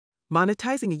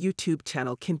Monetizing a YouTube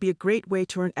channel can be a great way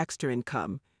to earn extra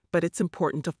income, but it's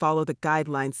important to follow the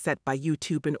guidelines set by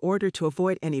YouTube in order to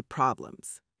avoid any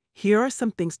problems. Here are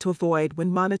some things to avoid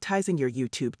when monetizing your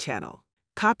YouTube channel.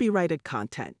 Copyrighted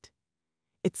content.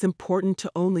 It's important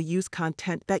to only use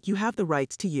content that you have the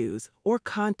rights to use or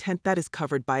content that is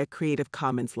covered by a Creative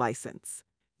Commons license.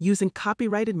 Using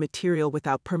copyrighted material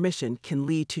without permission can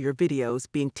lead to your videos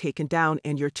being taken down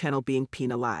and your channel being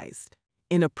penalized.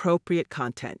 Inappropriate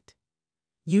content.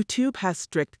 YouTube has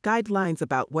strict guidelines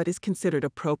about what is considered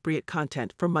appropriate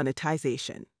content for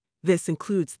monetization. This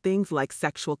includes things like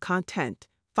sexual content,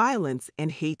 violence,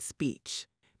 and hate speech.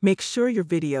 Make sure your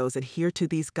videos adhere to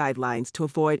these guidelines to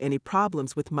avoid any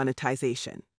problems with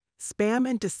monetization. Spam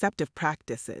and deceptive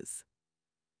practices.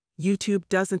 YouTube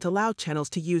doesn't allow channels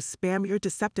to use spam or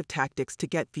deceptive tactics to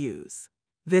get views.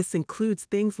 This includes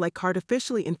things like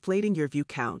artificially inflating your view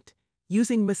count,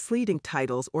 using misleading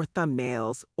titles or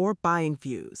thumbnails, or buying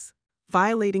views.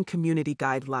 Violating community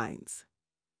guidelines.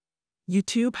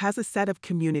 YouTube has a set of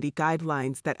community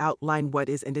guidelines that outline what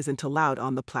is and isn't allowed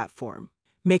on the platform.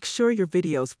 Make sure your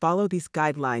videos follow these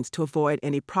guidelines to avoid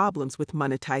any problems with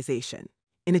monetization.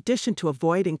 In addition to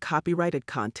avoiding copyrighted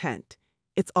content,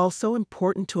 it's also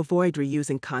important to avoid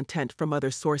reusing content from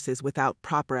other sources without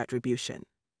proper attribution.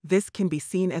 This can be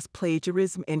seen as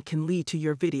plagiarism and can lead to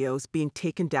your videos being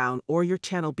taken down or your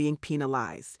channel being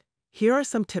penalized. Here are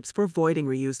some tips for avoiding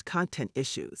reused content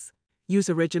issues. Use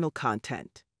original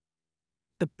content.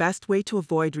 The best way to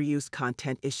avoid reused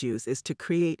content issues is to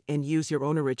create and use your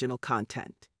own original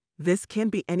content. This can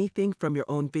be anything from your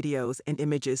own videos and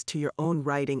images to your own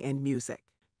writing and music.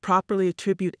 Properly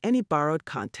attribute any borrowed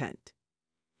content.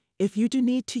 If you do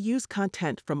need to use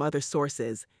content from other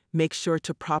sources, make sure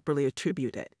to properly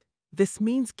attribute it. This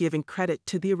means giving credit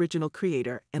to the original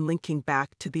creator and linking back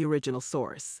to the original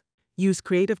source. Use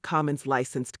Creative Commons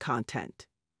licensed content.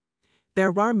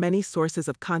 There are many sources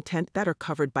of content that are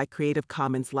covered by Creative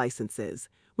Commons licenses,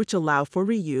 which allow for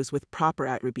reuse with proper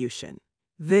attribution.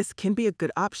 This can be a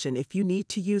good option if you need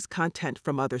to use content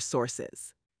from other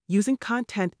sources. Using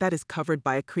content that is covered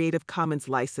by a Creative Commons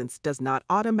license does not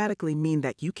automatically mean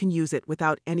that you can use it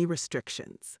without any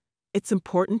restrictions. It's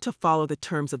important to follow the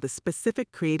terms of the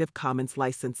specific Creative Commons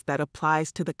license that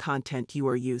applies to the content you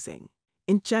are using.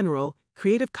 In general,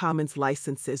 Creative Commons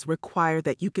licenses require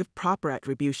that you give proper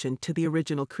attribution to the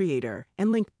original creator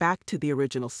and link back to the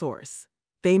original source.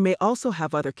 They may also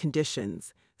have other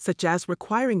conditions, such as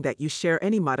requiring that you share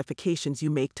any modifications you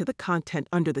make to the content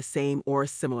under the same or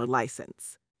similar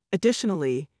license.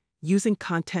 Additionally, using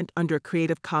content under a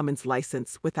Creative Commons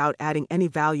license without adding any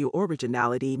value or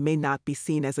originality may not be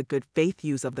seen as a good faith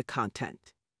use of the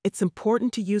content. It's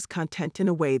important to use content in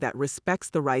a way that respects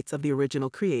the rights of the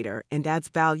original creator and adds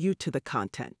value to the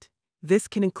content. This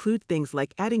can include things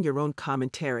like adding your own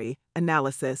commentary,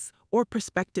 analysis, or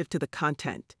perspective to the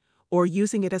content, or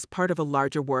using it as part of a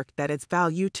larger work that adds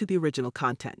value to the original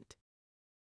content.